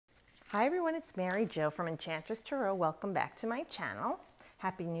Hi everyone, it's Mary Jo from Enchantress Tarot. Welcome back to my channel.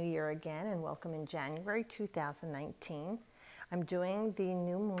 Happy New Year again and welcome in January 2019. I'm doing the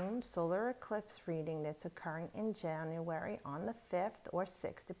new moon solar eclipse reading that's occurring in January on the 5th or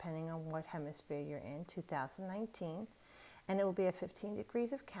 6th, depending on what hemisphere you're in, 2019. And it will be at 15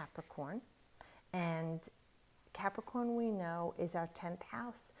 degrees of Capricorn. And Capricorn, we know, is our 10th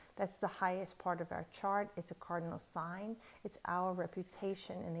house. That's the highest part of our chart. It's a cardinal sign. It's our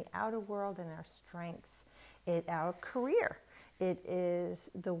reputation in the outer world and our strengths. It's our career. It is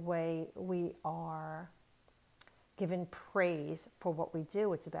the way we are given praise for what we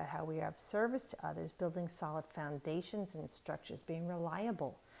do. It's about how we are of service to others, building solid foundations and structures, being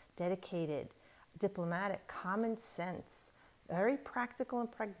reliable, dedicated, diplomatic, common sense, very practical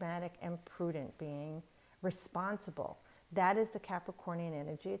and pragmatic and prudent, being responsible. That is the Capricornian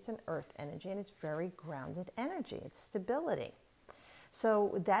energy. It's an earth energy and it's very grounded energy. It's stability.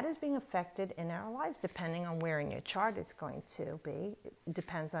 So that is being affected in our lives depending on where in your chart it's going to be. It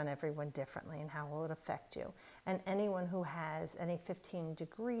depends on everyone differently and how will it affect you. And anyone who has any 15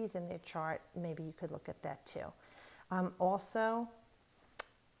 degrees in their chart, maybe you could look at that too. Also,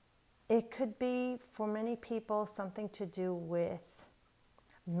 it could be for many people something to do with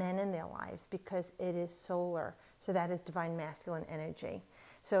men in their lives because it is solar. So that is divine masculine energy.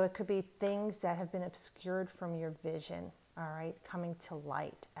 So it could be things that have been obscured from your vision, all right, coming to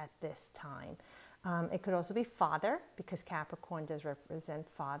light at this time. It could also be father, because Capricorn does represent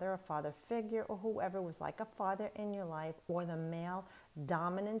father, a father figure, or whoever was like a father in your life, or the male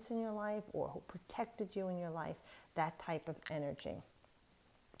dominance in your life, or who protected you in your life, that type of energy.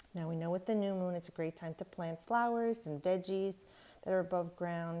 Now we know with the new moon, it's a great time to plant flowers and veggies that are above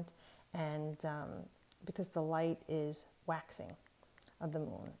ground, and because the light is waxing of the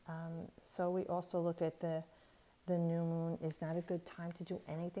moon. So we also look at the new moon is not a good time to do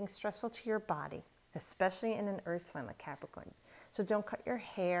anything stressful to your body, especially in an earth sign like Capricorn. So don't cut your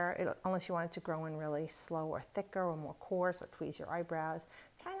hair unless you want it to grow in really slow or thicker or more coarse, or tweeze your eyebrows.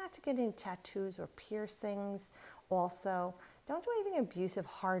 Try not to get any tattoos or piercings. Also, don't do anything abusive,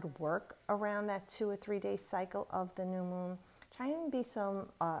 hard work around that 2 or 3 day cycle of the new moon. Try and be some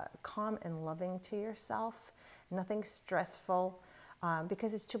calm and loving to yourself, nothing stressful,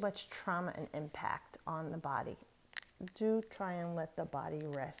 because it's too much trauma and impact on the body. Do try and let the body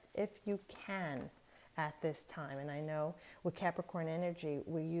rest if you can at this time. And I know with Capricorn energy,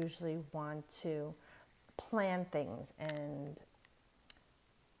 we usually want to plan things and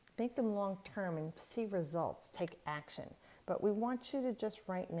make them long-term and see results, take action. But we want you to just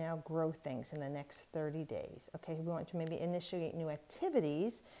right now grow things in the next 30 days, okay? We want you to maybe initiate new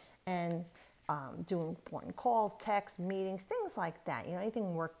activities and do important calls, texts, meetings, things like that, you know,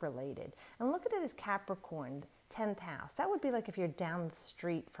 anything work-related. And look at it as Capricorn, 10th house. That would be like if you're down the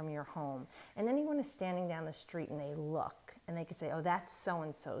street from your home and anyone is standing down the street and they look and they could say, oh, that's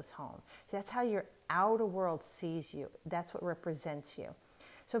so-and-so's home. So that's how your outer world sees you. That's what represents you.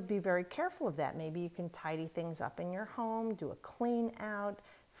 So be very careful of that. Maybe you can tidy things up in your home, do a clean out,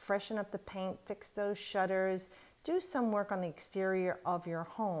 freshen up the paint, fix those shutters, do some work on the exterior of your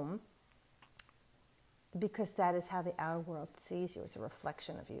home, because that is how the outer world sees you. It's a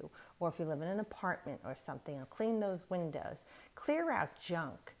reflection of you. Or if you live in an apartment or something, clean those windows, clear out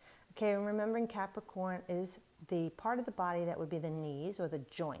junk. Okay, and remembering Capricorn is the part of the body that would be the knees or the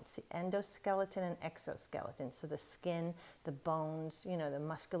joints, the endoskeleton and exoskeleton. So the skin, the bones, you know, the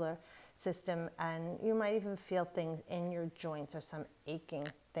muscular system, and you might even feel things in your joints or some aching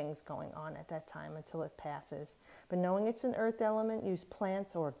things going on at that time until it passes. But knowing it's an earth element, use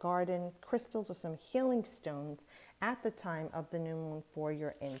plants or a garden, crystals or some healing stones at the time of the new moon for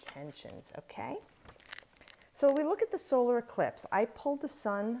your intentions, okay? So we look at the solar eclipse. I pulled the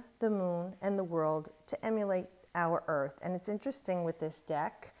sun, the moon, and the world to emulate our earth. And it's interesting with this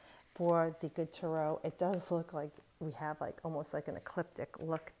deck for the Good Tarot, it does look like we have like almost like an ecliptic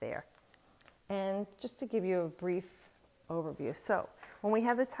look there. And just to give you a brief overview. So when we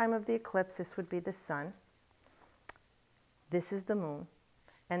have the time of the eclipse, this would be the sun. This is the moon.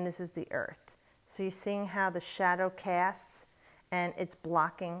 And this is the earth. So you're seeing how the shadow casts and it's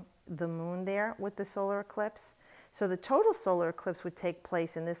blocking the moon there with the solar eclipse. So the total solar eclipse would take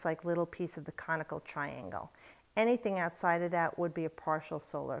place in this like little piece of the conical triangle. Anything outside of that would be a partial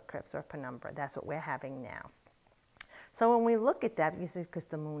solar eclipse or penumbra. That's what we're having now. So when we look at that, because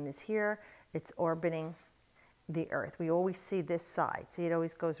the moon is here, it's orbiting the earth. We always see this side. See, it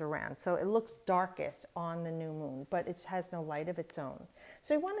always goes around. So it looks darkest on the new moon, but it has no light of its own.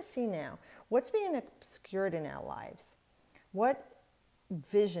 So we want to see now, what's being obscured in our lives? What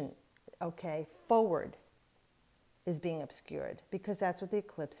vision, okay, forward is being obscured, because that's what the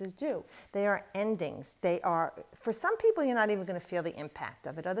eclipses do. They are endings. They are, for some people, you're not even going to feel the impact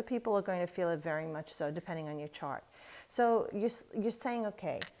of it. Other people are going to feel it very much so, depending on your chart. So you're saying,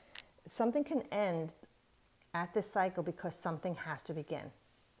 okay, something can end at this cycle because something has to begin.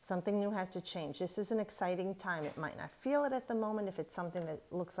 Something new has to change. This is an exciting time. It might not feel it at the moment if it's something that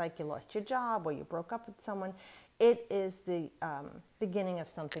looks like you lost your job or you broke up with someone. It is the beginning of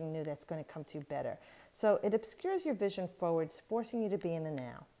something new that's going to come to you better. So it obscures your vision forwards, forcing you to be in the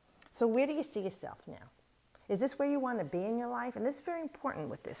now. So where do you see yourself now? Is this where you want to be in your life? And this is very important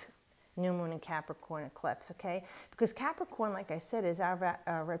with this new moon in Capricorn eclipse, okay? Because Capricorn, like I said, is our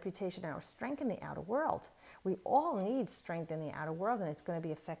reputation, our strength in the outer world. We all need strength in the outer world, and it's going to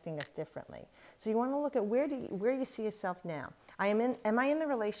be affecting us differently. So you want to look at where you see yourself now. Am I in the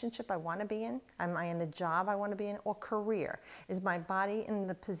relationship I want to be in? Am I in the job I want to be in? Or career? Is my body in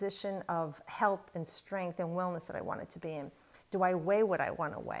the position of health and strength and wellness that I want it to be in? Do I weigh what I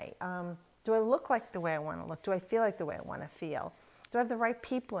want to weigh? Do I look like the way I want to look? Do I feel like the way I want to feel? Do I have the right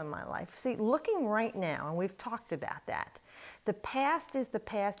people in my life? See, looking right now, and we've talked about that. The past is the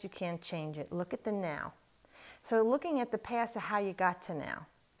past. You can't change it. Look at the now. So looking at the past of how you got to now.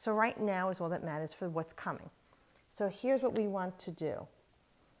 So right now is all that matters for what's coming. So here's what we want to do.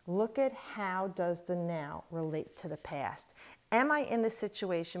 Look at how does the now relate to the past. Am I in the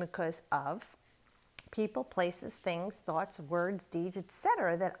situation because of people, places, things, thoughts, words, deeds,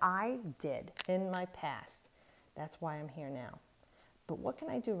 etc. that I did in my past? That's why I'm here now. But what can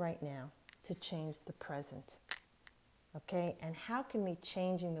I do right now to change the present? Okay, and how can me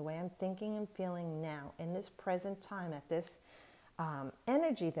changing the way I'm thinking and feeling now in this present time at this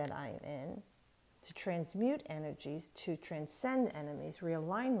energy that I'm in, to transmute energies, to transcend enemies,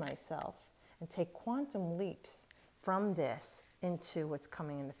 realign myself, and take quantum leaps from this into what's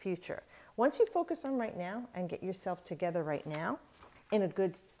coming in the future. Once you focus on right now and get yourself together right now in a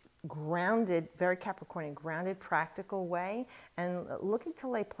good, grounded, very Capricornian, grounded, practical way, and looking to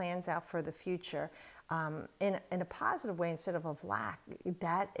lay plans out for the future, in a positive way instead of lack,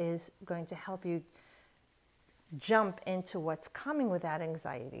 that is going to help you jump into what's coming without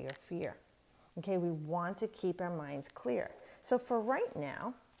anxiety or fear. Okay, we want to keep our minds clear. So for right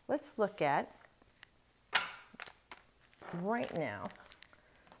now, let's look at right now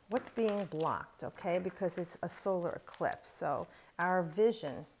what's being blocked, okay, because it's a solar eclipse. So our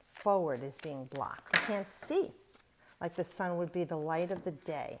vision forward is being blocked. We can't see like the sun would be the light of the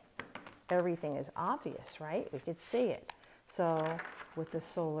day. Everything is obvious, right? We could see it. So with the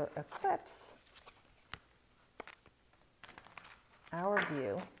solar eclipse, our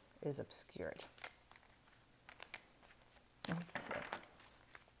view is obscured. Let's see.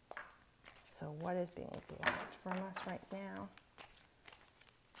 So what is being blocked from us right now?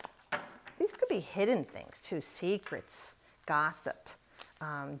 These could be hidden things too, secrets, gossip,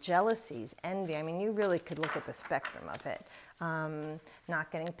 jealousies, envy. I mean, you really could look at the spectrum of it.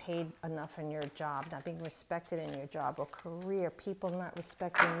 Not getting paid enough in your job, not being respected in your job or career, people not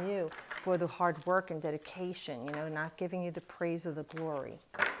respecting you for the hard work and dedication, you know, not giving you the praise or the glory.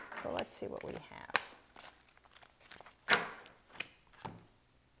 So let's see what we have.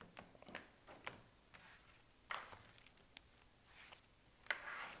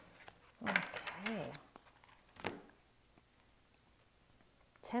 Okay.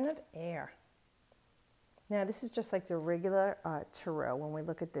 10 of air. Now, this is just like the regular tarot when we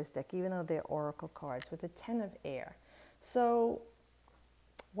look at this deck, even though they're oracle cards, with a 10 of air. So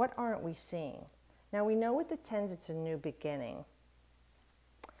what aren't we seeing? Now, we know with the 10s, it's a new beginning.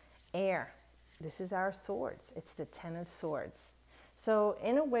 Air, this is our swords. It's the 10 of swords. So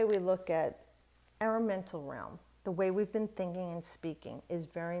in a way, we look at our mental realm. The way we've been thinking and speaking is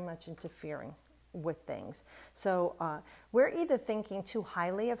very much interfering with things. So we're either thinking too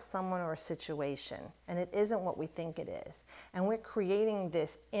highly of someone or a situation, and it isn't what we think it is. And we're creating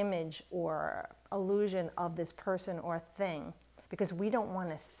this image or illusion of this person or thing because we don't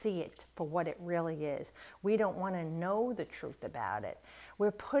want to see it for what it really is. We don't want to know the truth about it.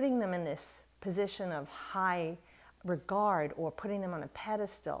 We're putting them in this position of high regard or putting them on a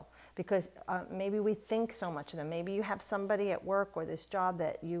pedestal because maybe we think so much of them. Maybe you have somebody at work or this job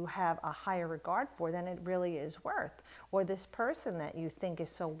that you have a higher regard for than it really is worth, or this person that you think is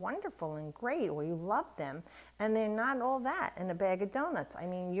so wonderful and great, or you love them and they're not all that in a bag of donuts. I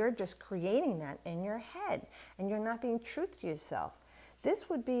mean, you're just creating that in your head and you're not being true to yourself.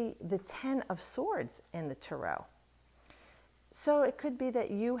 This would be the 10 of swords in the tarot. So it could be that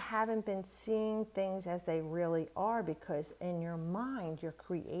you haven't been seeing things as they really are because in your mind you're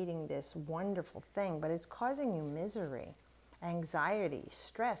creating this wonderful thing, but it's causing you misery. anxiety,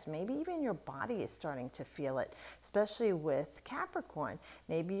 stress. Maybe even your body is starting to feel it, especially with Capricorn.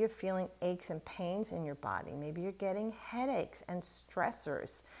 Maybe you're feeling aches and pains in your body. Maybe you're getting headaches and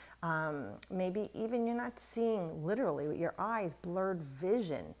stressors. Maybe even you're not seeing literally with your eyes, blurred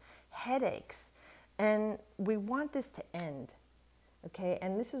vision, headaches. And we want this to end, okay?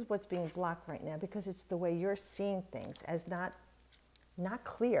 And this is what's being blocked right now because it's the way you're seeing things as not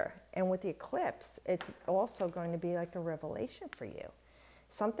clear. And with the eclipse, it's also going to be like a revelation for you.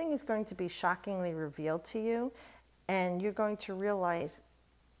 Something is going to be shockingly revealed to you, and you're going to realize,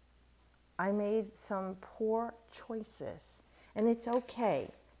 I made some poor choices. And it's okay.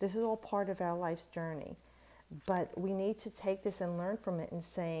 This is all part of our life's journey. But we need to take this and learn from it and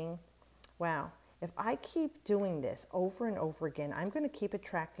saying, wow, if I keep doing this over and over again, I'm going to keep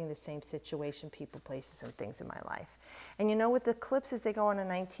attracting the same situation, people, places, and things in my life. And you know, with the eclipses, they go on a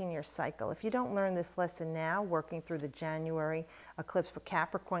 19-year cycle. If you don't learn this lesson now, working through the January eclipse for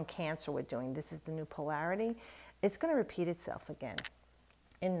Capricorn, Cancer we're doing, this is the new polarity, it's going to repeat itself again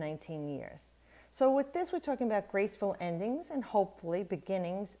in 19 years. So with this, we're talking about graceful endings and hopefully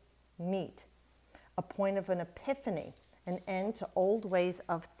beginnings meet. A point of an epiphany, an end to old ways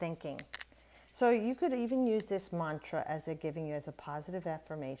of thinking. So you could even use this mantra as they're giving you as a positive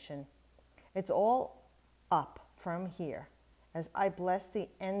affirmation. It's all up from here as I bless the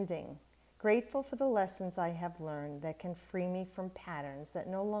ending, grateful for the lessons I have learned that can free me from patterns that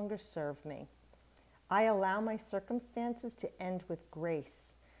no longer serve me. I allow my circumstances to end with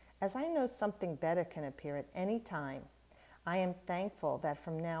grace, as I know something better can appear at any time. I am thankful that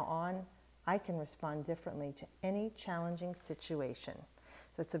from now on, I can respond differently to any challenging situation.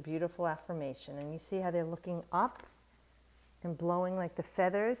 So it's a beautiful affirmation. And you see how they're looking up and blowing like the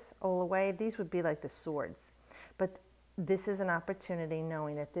feathers all the way? These would be like the swords. But this is an opportunity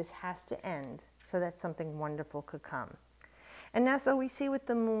knowing that this has to end so that something wonderful could come. And that's what we see with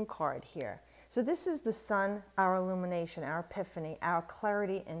the moon card here. So this is the sun, our illumination, our epiphany, our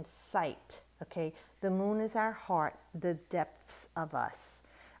clarity and sight, okay? The moon is our heart, the depths of us,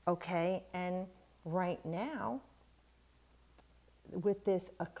 okay? And right now, with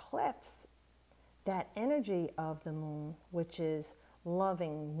this eclipse, that energy of the moon, which is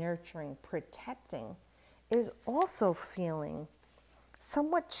loving, nurturing, protecting, is also feeling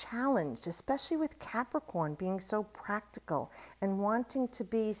somewhat challenged, especially with Capricorn being so practical and wanting to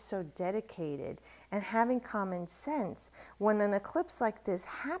be so dedicated and having common sense. When an eclipse like this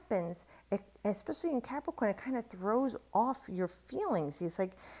happens, especially in Capricorn, it kind of throws off your feelings. It's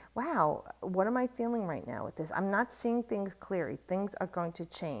like, wow, what am I feeling right now with this? I'm not seeing things clearly. Things are going to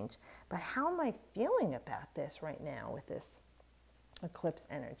change. But how am I feeling about this right now with this eclipse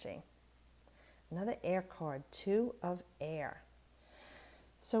energy? Another air card, 2 of air.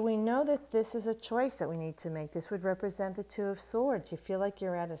 So we know that this is a choice that we need to make. This would represent the 2 of swords. You feel like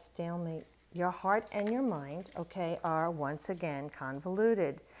you're at a stalemate. Your heart and your mind, okay, are once again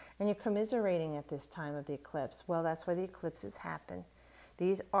convoluted. And you're commiserating at this time of the eclipse. Well, that's why the eclipses happen.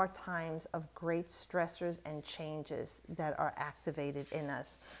 These are times of great stressors and changes that are activated in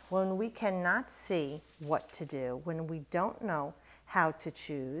us. When we cannot see what to do, when we don't know how to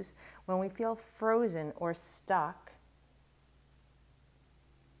choose, when we feel frozen or stuck,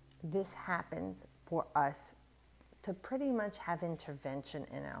 this happens for us to pretty much have intervention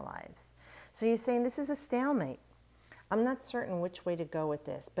in our lives. So you're saying this is a stalemate. I'm not certain which way to go with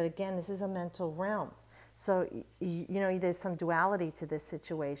this, but again, this is a mental realm. So, you know, there's some duality to this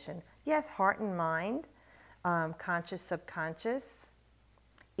situation. Yes, heart and mind, conscious, subconscious,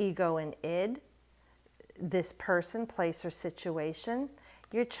 ego and id, this person, place, or situation.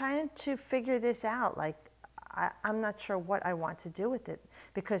 You're trying to figure this out, like, I'm not sure what I want to do with it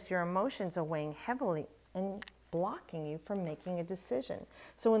because your emotions are weighing heavily and blocking you from making a decision.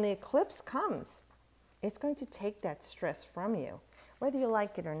 So when the eclipse comes, it's going to take that stress from you, whether you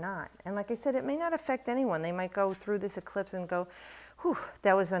like it or not. And like I said, it may not affect anyone. They might go through this eclipse and go, whew,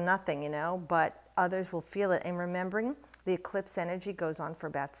 that was a nothing, you know, but others will feel it. And remembering, the eclipse energy goes on for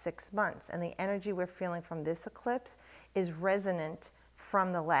about 6 months. And the energy we're feeling from this eclipse is resonant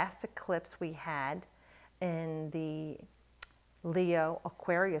from the last eclipse we had in the Leo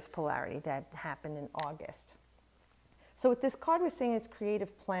Aquarius polarity that happened in August. So with this card, we're saying it's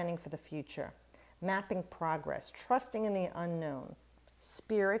creative planning for the future, mapping progress, trusting in the unknown,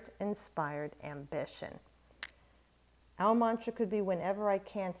 spirit-inspired ambition. Our mantra could be, whenever I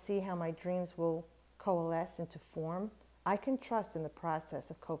can't see how my dreams will coalesce into form, I can trust in the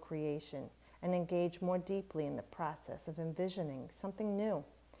process of co-creation and engage more deeply in the process of envisioning something new.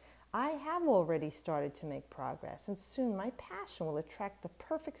 I have already started to make progress, and soon my passion will attract the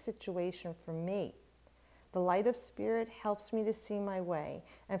perfect situation for me. The light of spirit helps me to see my way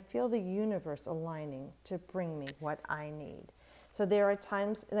and feel the universe aligning to bring me what I need. So there are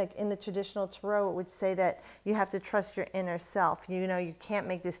times, like in the traditional tarot, it would say that you have to trust your inner self. You know, you can't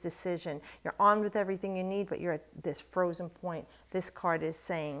make this decision. You're armed with everything you need, but you're at this frozen point. This card is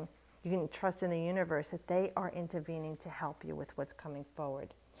saying you can trust in the universe that they are intervening to help you with what's coming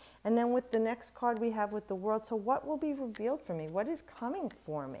forward. And then with the next card we have with the world, so what will be revealed for me? What is coming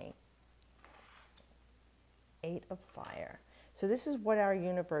for me? Eight of Fire. So this is what our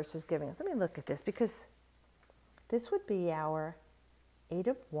universe is giving us. Let me look at this, because this would be our Eight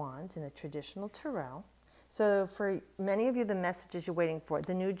of Wands in a traditional tarot. So for many of you, the messages you're waiting for,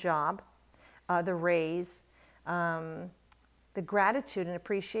 the new job, the raise, the gratitude and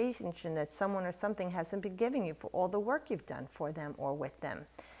appreciation that someone or something hasn't been giving you for all the work you've done for them or with them.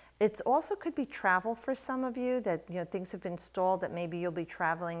 It also could be travel for some of you, that things have been stalled, that maybe you'll be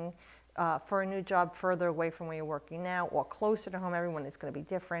traveling for a new job further away from where you're working now, or closer to home. Everyone is going to be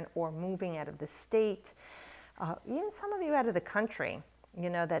different, or moving out of the state. Even some of you out of the country,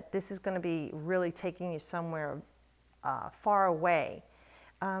 that this is going to be really taking you somewhere far away.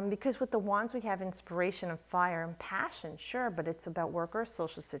 Because with the wands, we have inspiration and fire and passion, sure, but it's about work or a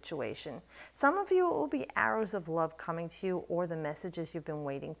social situation. Some of you, it will be arrows of love coming to you, or the messages you've been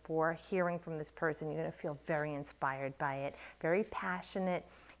waiting for, hearing from this person. You're going to feel very inspired by it, very passionate.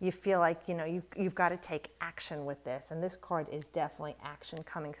 You feel like, you've got to take action with this. And this card is definitely action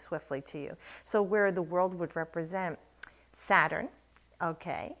coming swiftly to you. So where the world would represent Saturn,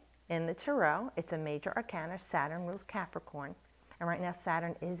 okay, in the tarot, it's a major arcana. Saturn rules Capricorn. And right now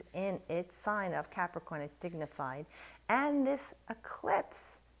Saturn is in its sign of Capricorn. It's dignified. And this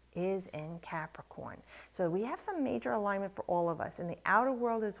eclipse is in Capricorn. So we have some major alignment for all of us in the outer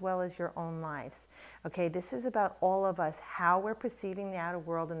world as well as your own lives. Okay, this is about all of us, how we're perceiving the outer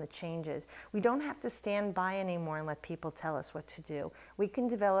world and the changes. We don't have to stand by anymore and let people tell us what to do. We can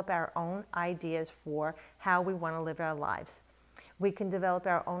develop our own ideas for how we want to live our lives. We can develop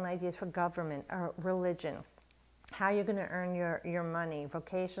our own ideas for government or religion, how you're going to earn your money,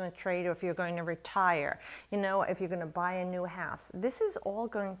 vocation or trade, or if you're going to retire, if you're going to buy a new house. This is all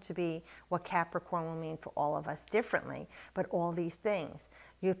going to be what Capricorn will mean for all of us differently, but all these things.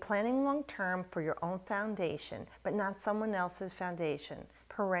 You're planning long term for your own foundation, but not someone else's foundation.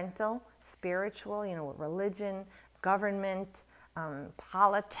 Parental, spiritual, religion, government,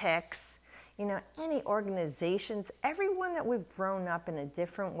 politics, any organizations, everyone that we've grown up in a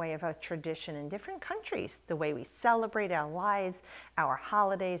different way of a tradition in different countries, the way we celebrate our lives, our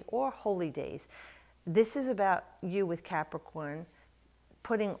holidays or holy days. This is about you with Capricorn,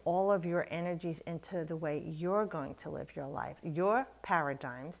 putting all of your energies into the way you're going to live your life, your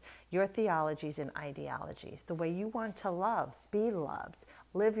paradigms, your theologies and ideologies, the way you want to love, be loved,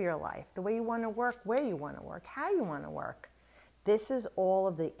 live your life, the way you want to work, where you want to work, how you want to work. This is all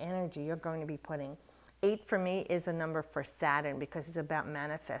of the energy you're going to be putting. 8 for me is a number for Saturn, because it's about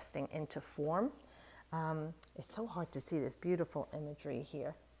manifesting into form. It's so hard to see this beautiful imagery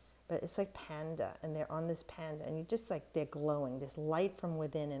here, but it's like panda, and they're on this panda, and you just they're glowing, this light from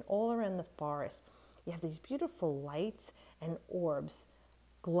within, and all around the forest, you have these beautiful lights and orbs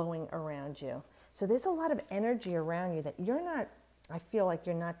glowing around you. So there's a lot of energy around you that you're not, I feel like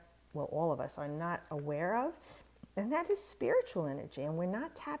you're not, well, all of us are not aware of. And that is spiritual energy, and we're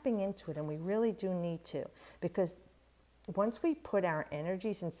not tapping into it, and we really do need to, because once we put our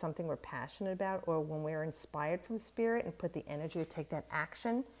energies in something we're passionate about, or when we're inspired from spirit and put the energy to take that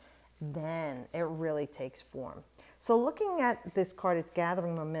action, then it really takes form. So looking at this card, it's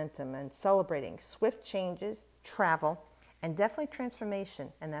gathering momentum and celebrating swift changes, travel, and definitely transformation,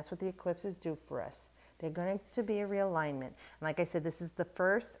 and that's what the eclipses do for us. They're going to be a realignment. And like I said, this is the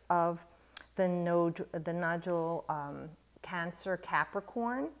first of the nodule Cancer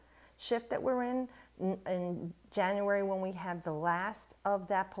Capricorn shift that we're in January, when we have the last of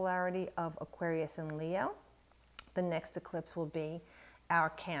that polarity of Aquarius and Leo. The next eclipse will be our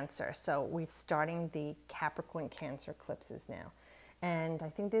Cancer. So we're starting the Capricorn Cancer eclipses now. And I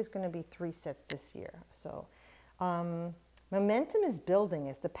think there's going to be 3 sets this year. So momentum is building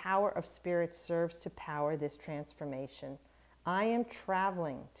as the power of spirit serves to power this transformation. I am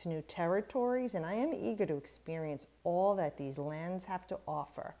traveling to new territories, and I am eager to experience all that these lands have to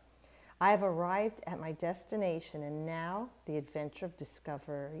offer. I have arrived at my destination, and now the adventure of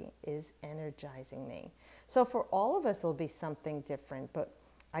discovery is energizing me. So for all of us, it'll be something different, but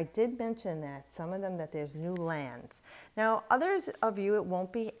I did mention that, some of them, that there's new lands. Now, others of you, it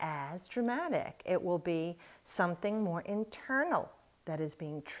won't be as dramatic. It will be something more internal that is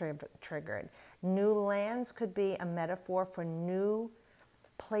being triggered. New lands could be a metaphor for new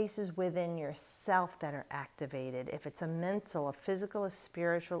places within yourself that are activated. If it's a mental, a physical, a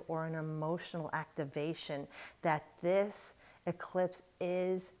spiritual, or an emotional activation, that this eclipse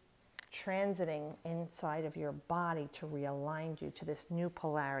is transiting inside of your body to realign you to this new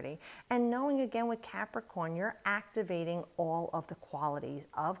polarity. And knowing again with Capricorn, you're activating all of the qualities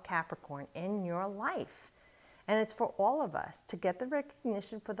of Capricorn in your life. And it's for all of us to get the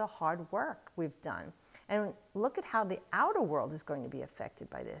recognition for the hard work we've done. And look at how the outer world is going to be affected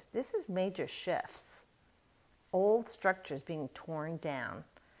by this. This is major shifts. Old structures being torn down.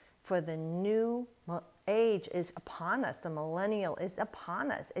 For the new age is upon us. The millennial is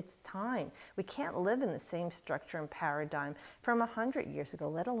upon us. It's time. We can't live in the same structure and paradigm from 100 years ago,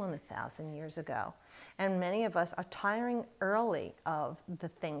 let alone 1,000 years ago. And many of us are tiring early of the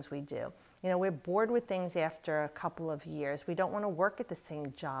things we do. You know, we're bored with things after a couple of years. We don't want to work at the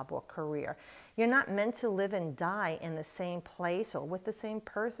same job or career. You're not meant to live and die in the same place or with the same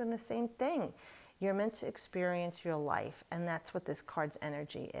person, the same thing. You're meant to experience your life, and that's what this card's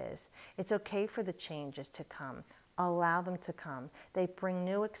energy is. It's okay for the changes to come. Allow them to come. They bring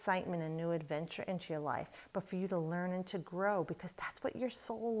new excitement and new adventure into your life, but for you to learn and to grow, because that's what your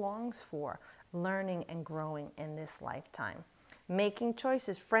soul longs for, learning and growing in this lifetime. Making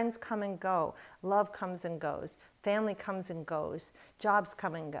choices. Friends come and go. Love comes and goes. Family comes and goes. Jobs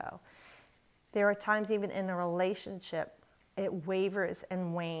come and go. There are times even in a relationship, it wavers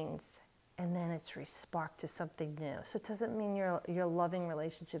and wanes, and then it's re-sparked to something new. So it doesn't mean your loving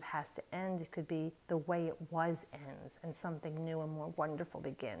relationship has to end. It could be the way it was ends and something new and more wonderful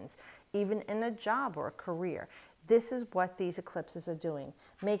begins. Even in a job or a career. This is what these eclipses are doing,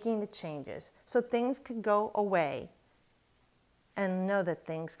 making the changes. So things can go away and know that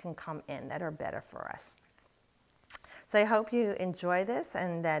things can come in that are better for us. So I hope you enjoy this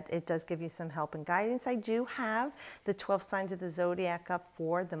and that it does give you some help and guidance. I do have the 12 signs of the zodiac up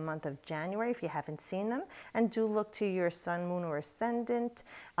for the month of January if you haven't seen them. And do look to your sun, moon, or ascendant,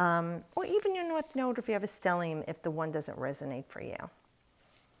 or even your north node if you have a stellium if the one doesn't resonate for you.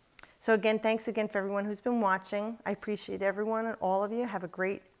 So again, thanks again for everyone who's been watching. I appreciate everyone and all of you. Have a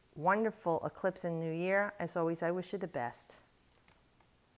great, wonderful eclipse and new year. As always, I wish you the best.